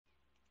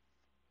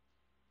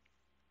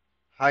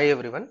Hi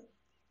everyone.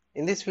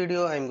 In this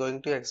video, I am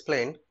going to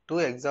explain two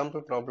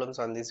example problems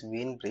on this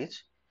Wien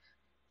bridge.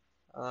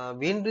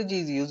 Wien bridge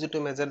is used to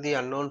measure the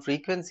unknown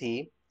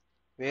frequency,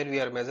 where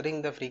we are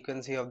measuring the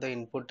frequency of the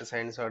input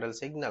sinusoidal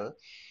signal,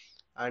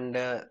 and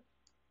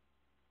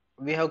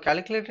we have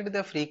calculated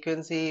the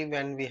frequency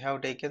when we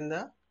have taken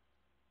the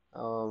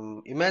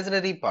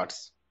imaginary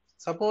parts.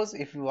 Suppose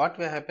if what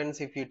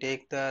happens if you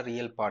take the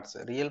real parts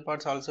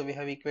also we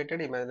have equated,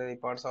 imaginary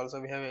parts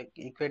also we have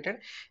equated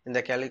in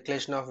the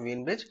calculation of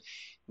Wien bridge.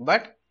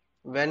 But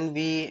when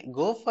we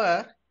go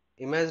for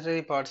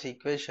imaginary parts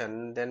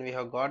equation, then we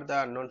have got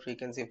the unknown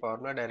frequency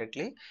formula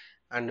directly,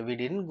 and we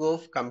didn't go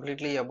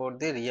completely about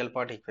the real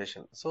part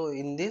equation. So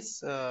in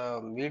this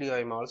video,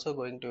 I am also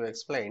going to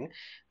explain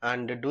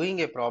and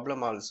doing a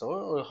problem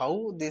also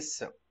how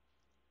this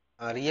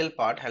real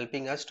part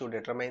helping us to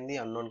determine the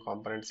unknown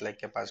components like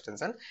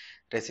capacitance and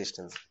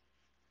resistance.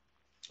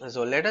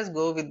 So let us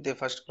go with the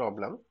first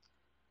problem,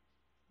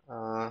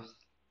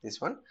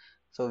 this one.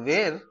 So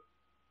where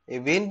a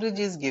Wien bridge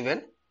is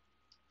given,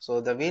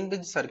 so the Wien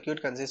bridge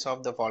circuit consists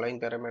of the following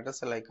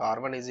parameters like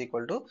R1 is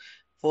equal to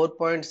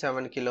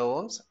 4.7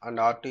 kilo ohms and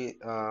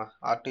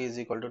R2 is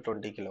equal to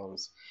 20 kilo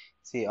ohms.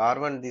 See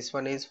R1, this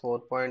one is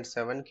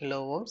 4.7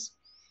 kilo ohms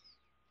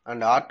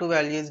and R2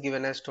 value is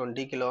given as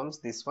 20 kilo ohms,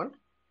 this one.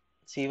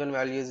 C1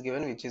 value is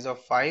given which is of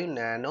 5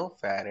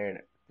 nanofarad.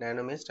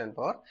 Nano means 10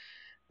 power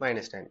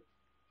minus 9.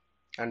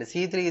 And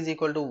C3 is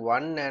equal to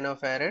 1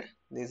 nanofarad.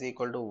 This is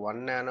equal to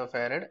 1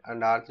 nanofarad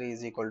and R3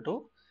 is equal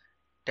to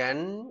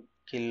 10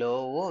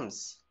 kilo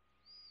ohms.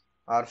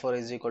 R4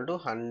 is equal to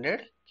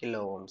 100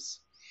 kilo ohms.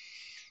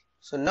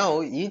 So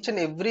now each and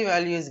every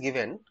value is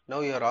given.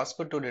 Now you are asked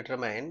to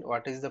determine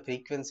what is the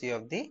frequency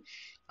of the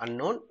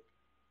unknown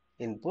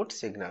input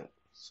signal.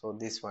 So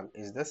this one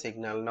is the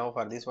signal. Now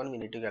for this one we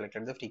need to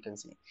calculate the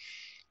frequency.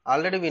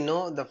 Already we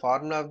know the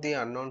formula of the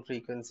unknown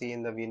frequency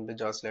in the Wien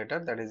bridge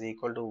oscillator, that is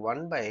equal to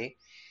 1 by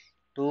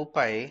 2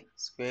 pi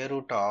square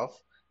root of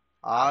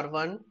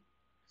R1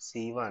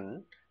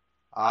 C1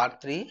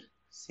 R3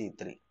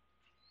 C3.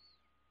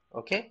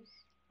 Okay.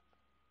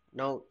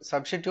 Now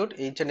substitute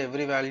each and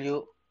every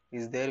value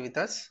is there with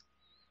us.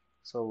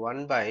 So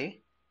 1 by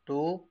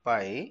 2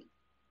 pi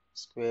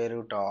square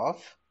root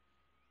of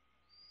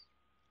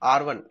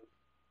R1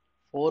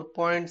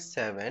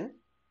 4.7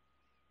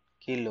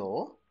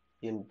 kilo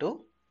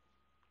into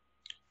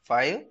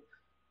 5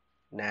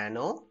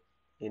 nano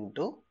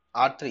into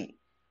R3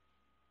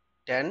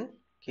 10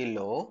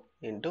 kilo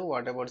into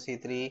what about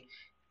C3,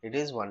 it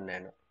is 1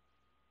 nano.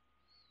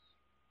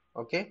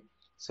 Okay,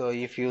 so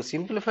if you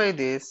simplify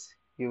this,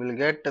 you will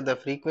get the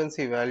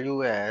frequency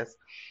value as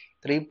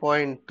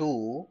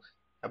 3.2,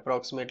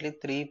 approximately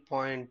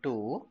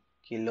 3.2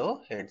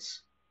 kilohertz.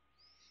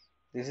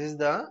 This is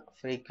the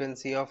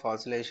frequency of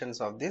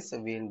oscillations of this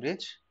Wien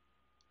bridge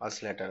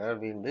oscillator or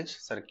Wien bridge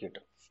circuit.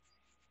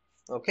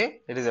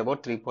 Okay, it is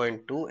about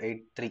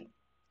 3.283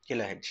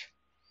 kilohertz.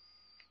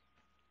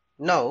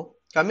 Now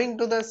coming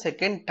to the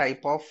second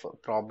type of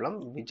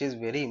problem, which is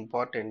very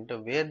important,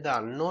 where the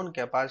unknown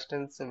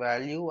capacitance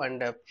value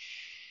and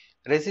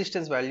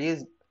resistance value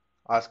is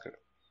asked.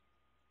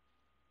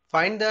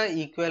 Find the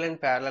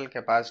equivalent parallel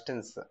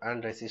capacitance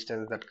and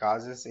resistance that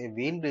causes a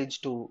Wien bridge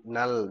to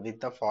null with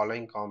the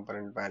following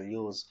component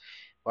values.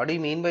 What do you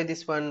mean by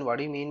this one? What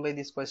do you mean by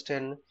this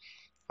question?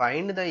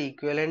 Find the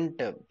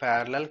equivalent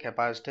parallel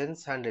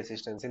capacitance and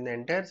resistance. In the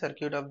entire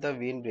circuit of the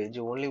Wien bridge,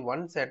 only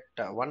one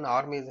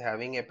arm is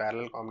having a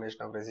parallel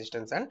combination of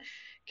resistance and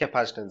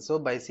capacitance. So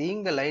by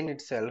seeing the line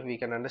itself, we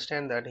can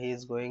understand that he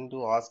is going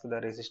to ask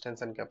the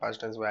resistance and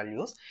capacitance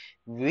values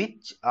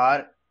which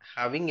are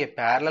having a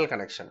parallel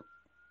connection.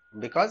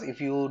 Because if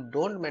you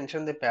don't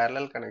mention the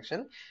parallel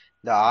connection,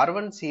 the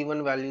R1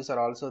 C1 values are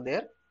also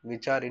there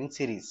which are in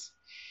series.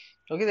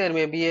 Okay, there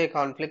may be a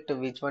conflict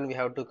which one we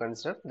have to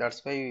consider.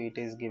 That's why it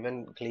is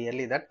given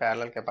clearly that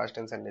parallel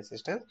capacitance and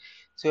resistance.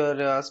 So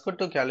you are asked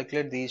to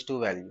calculate these two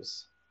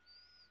values.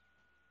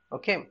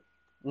 Okay,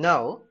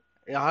 now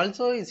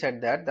also he said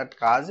that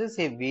causes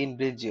a Wien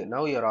bridge.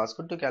 Now you are asked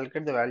to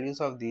calculate the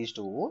values of these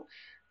two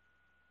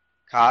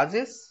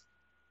causes.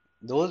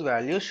 Those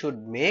values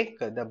should make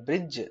the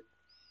bridge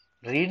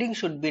reading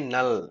should be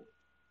null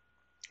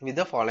with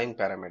the following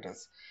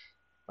parameters.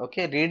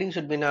 Okay, reading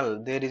should be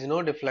null. There is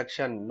no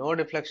deflection. No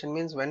deflection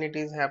means when it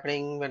is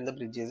happening when the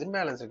bridge is in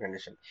balanced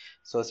condition.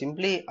 So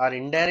simply or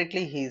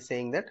indirectly he is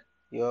saying that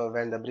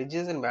when the bridge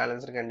is in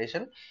balanced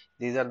condition,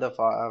 these are the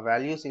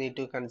values you need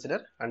to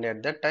consider, and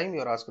at that time you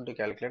are asked to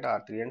calculate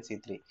R3 and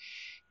C3,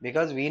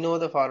 because we know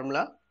the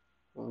formula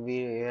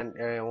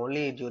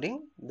only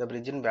during the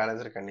bridge in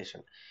balanced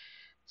condition.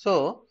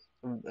 So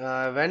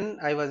when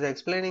I was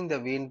explaining the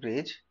Wien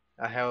bridge,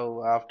 I have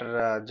after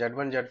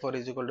Z1 Z4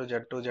 is equal to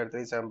Z2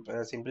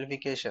 Z3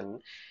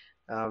 simplification,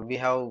 we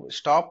have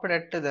stopped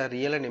at the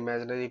real and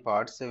imaginary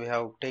parts. So we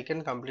have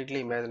taken completely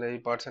imaginary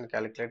parts and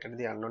calculated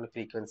the unknown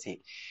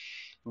frequency.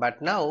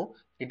 But now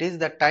it is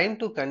the time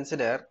to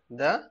consider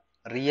the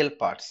real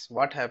parts.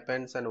 What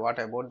happens and what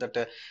about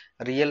that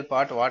real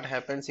part? What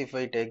happens if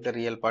I take the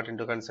real part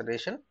into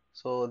consideration?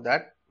 So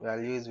that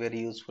value is very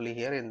usefully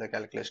here in the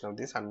calculation of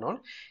this unknown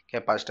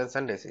capacitance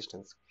and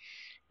resistance.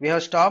 We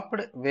have stopped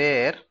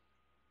where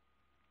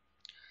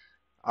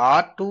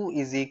R2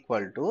 is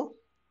equal to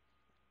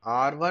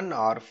R1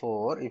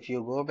 R4. If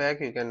you go back,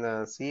 you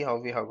can see how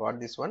we have got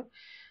this one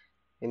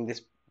in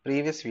this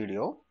previous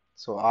video.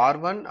 So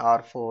R1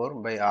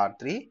 R4 by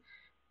R3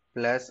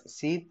 plus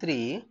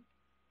C3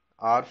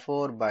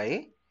 R4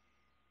 by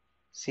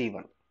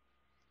C1.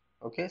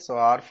 Okay, so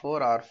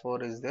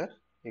R4 is there.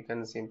 You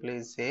can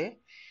simply say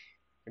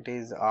it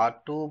is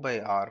R2 by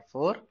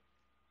R4,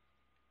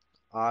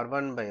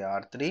 R1 by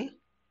R3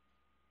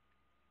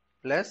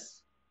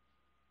 plus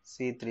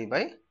C3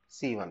 by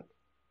C1.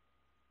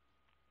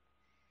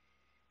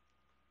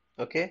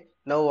 Okay,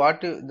 now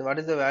what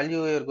is the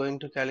value you are going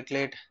to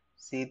calculate?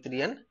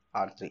 C3 and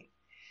R3.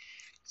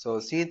 So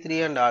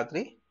C3 and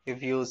R3,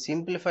 if you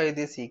simplify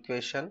this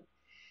equation,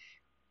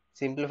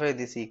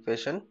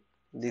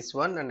 this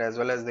one and as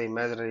well as the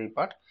imaginary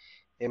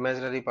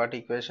part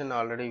equation,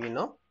 already we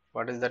know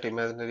what is that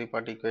imaginary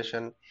part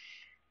equation.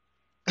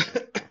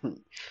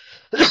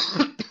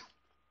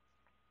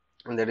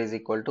 And that is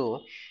equal to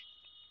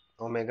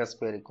omega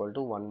square equal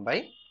to 1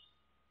 by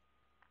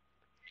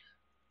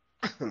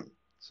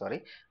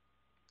sorry,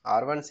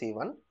 R1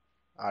 C1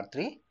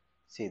 R3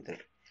 C3.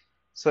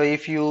 So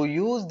if you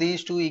use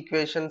these two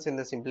equations in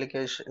the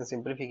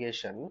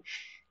simplification,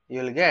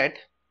 you will get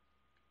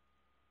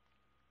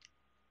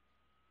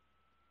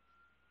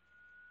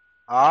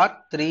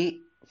R3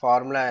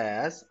 formula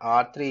as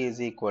R3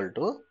 is equal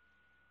to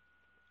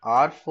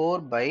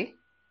R4 by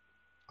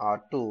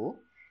R2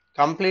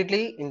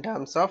 completely in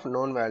terms of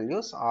known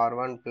values,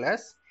 R1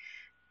 plus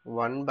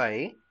 1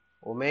 by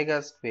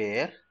omega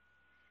square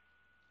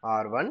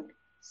R1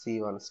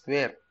 C1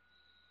 square.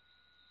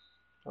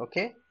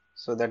 Okay,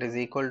 so that is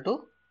equal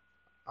to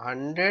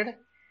 100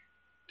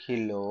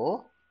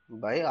 kilo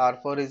by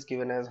R4 is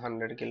given as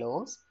 100 kilo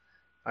ohms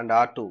and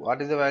R2.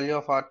 What is the value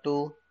of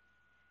R2?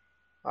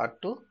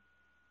 R2,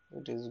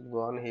 it is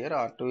gone here.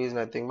 R2 is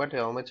nothing but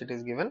how much it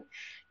is given?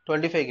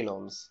 25 kilo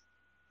ohms.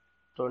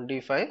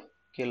 25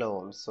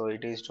 kilo ohms. So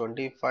it is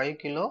 25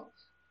 kilo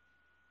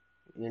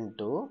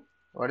into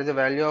what is the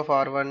value of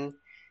R1?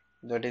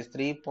 That is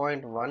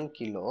 3.1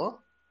 kilo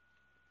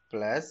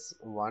plus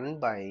 1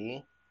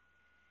 by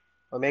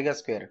omega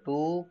square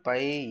 2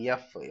 pi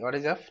f. What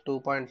is f?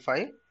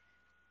 2.5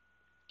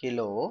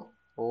 kilo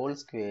whole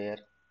square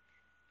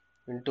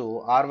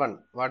into R1.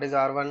 What is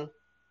R1?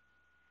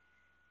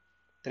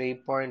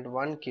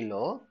 3.1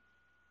 kilo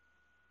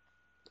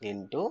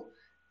into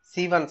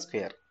C1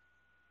 square.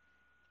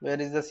 Where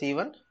is the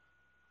C1?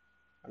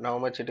 And how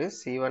much it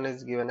is? C1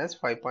 is given as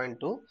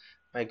 5.2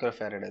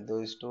 microfarad.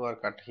 Those two are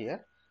cut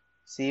here.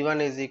 C1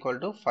 is equal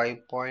to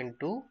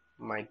 5.2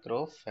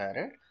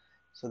 microfarad.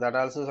 So that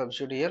also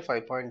substitute here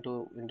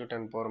 5.2 into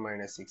 10 power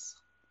minus 6.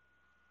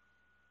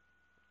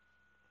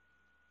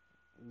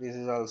 This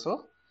is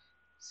also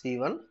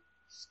C1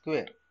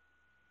 square.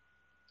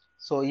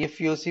 So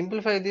if you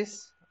simplify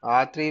this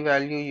R3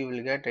 value, you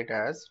will get it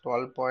as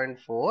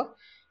 12.4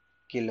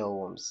 kilo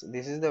ohms.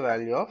 This is the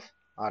value of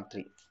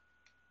R3.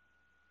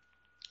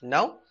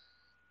 Now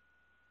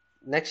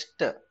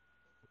next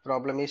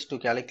problem is to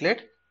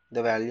calculate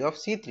the value of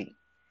C3.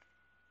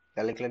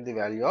 Calculate the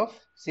value of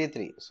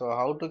C3. So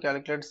how to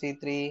calculate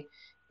C3?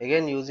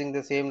 Again using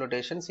the same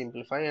notation,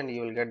 simplify and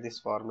you will get this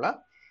formula.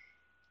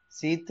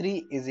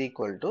 C3 is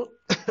equal to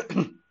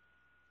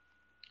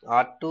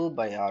R2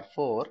 by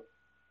R4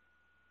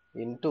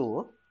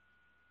 into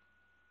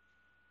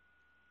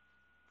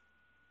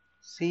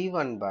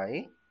C1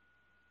 by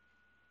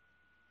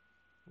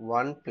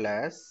 1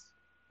 plus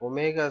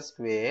omega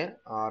square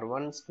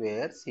R1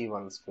 square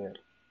C1 square.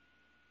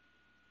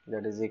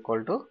 That is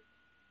equal to,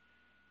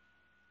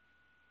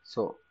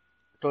 so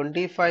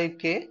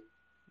 25k,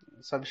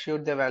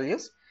 substitute the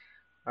values,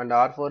 and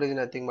R4 is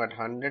nothing but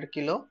 100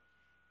 kilo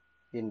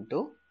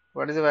into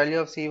what is the value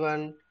of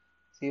C1?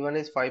 C1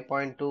 is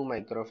 5.2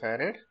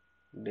 microfarad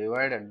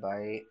divided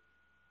by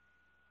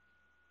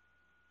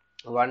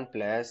 1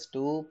 plus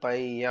 2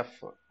 pi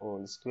f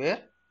whole square.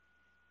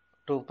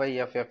 2 pi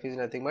f is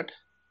nothing but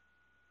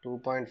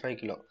 2.5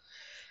 kilo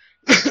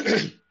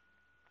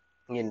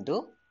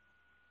into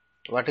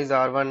what is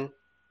R1?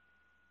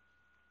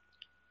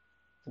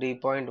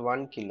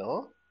 3.1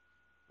 kilo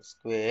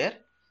square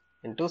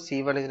into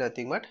C1 is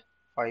nothing but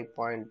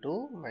 5.2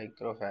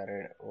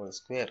 microfarad whole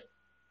square.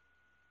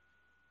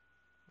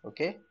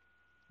 Okay,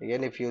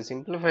 again if you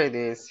simplify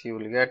this, you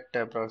will get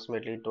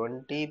approximately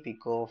 20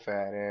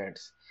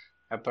 picofarads.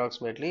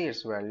 Approximately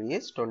its value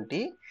is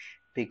 20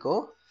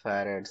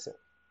 picofarads.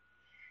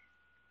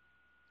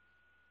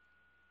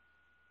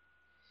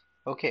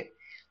 Okay,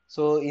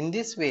 so in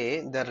this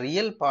way the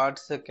real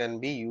parts can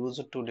be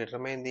used to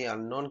determine the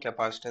unknown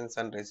capacitance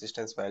and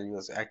resistance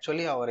values.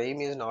 Actually our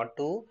aim is not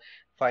to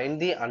find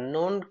the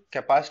unknown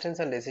capacitance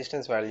and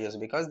resistance values,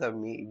 because the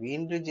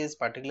Wien bridge is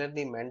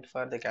particularly meant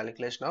for the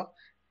calculation of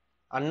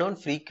unknown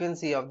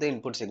frequency of the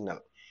input signal.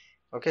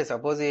 Okay,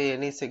 suppose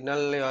any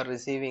signal you are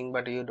receiving,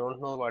 but you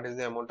don't know what is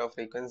the amount of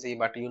frequency,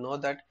 but you know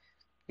that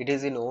it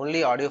is in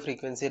only audio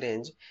frequency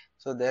range.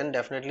 So then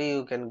definitely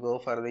you can go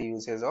for the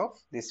usage of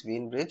this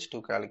Wien bridge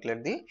to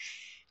calculate the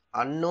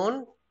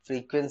unknown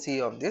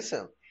frequency of this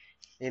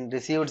in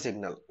received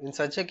signal. In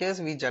such a case,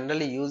 we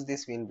generally use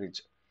this Wien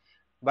bridge.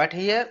 But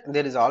here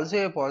there is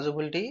also a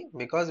possibility,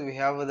 because we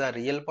have the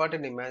real part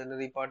and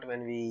imaginary part.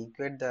 When we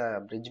equate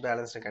the bridge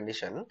balanced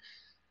condition,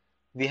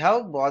 we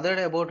have bothered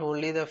about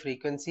only the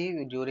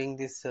frequency during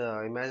this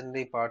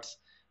imaginary parts,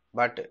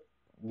 but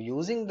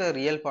using the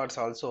real parts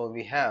also,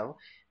 we have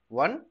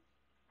one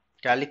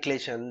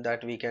calculation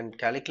that we can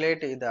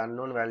calculate the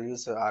unknown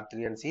values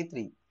R3 and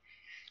C3.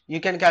 You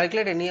can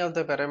calculate any of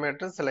the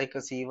parameters like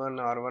C1,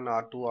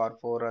 R1, R2, R4,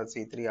 or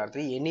C3,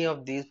 R3, any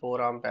of these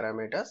 4 arm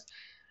parameters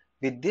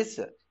with this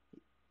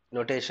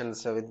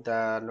notations, with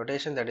the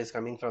notation that is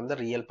coming from the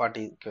real part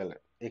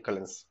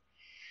equivalence.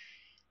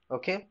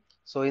 Okay,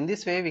 so in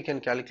this way we can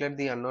calculate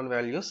the unknown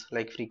values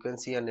like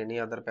frequency and any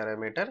other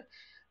parameter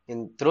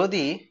in through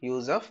the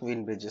use of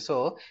Wien bridge.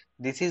 So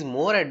this is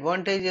more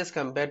advantageous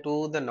compared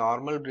to the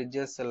normal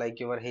bridges like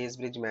your Hayes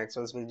bridge,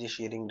 Maxwell's bridge,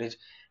 shearing bridge,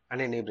 and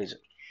any bridge.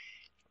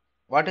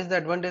 What is the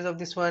advantage of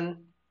this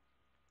one?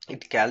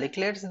 It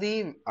calculates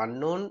the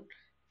unknown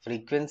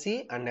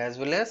frequency and as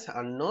well as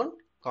unknown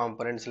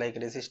components like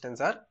resistance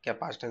or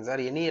capacitance or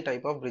any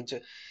type of bridge,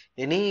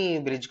 any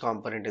bridge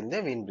component in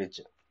the Wien bridge.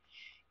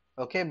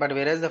 Okay, but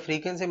whereas the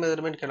frequency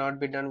measurement cannot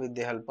be done with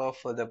the help of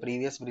the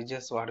previous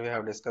bridges what we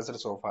have discussed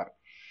so far.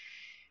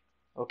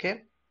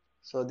 Okay,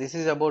 so this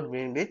is about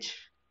Wien bridge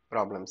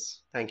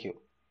problems. Thank you.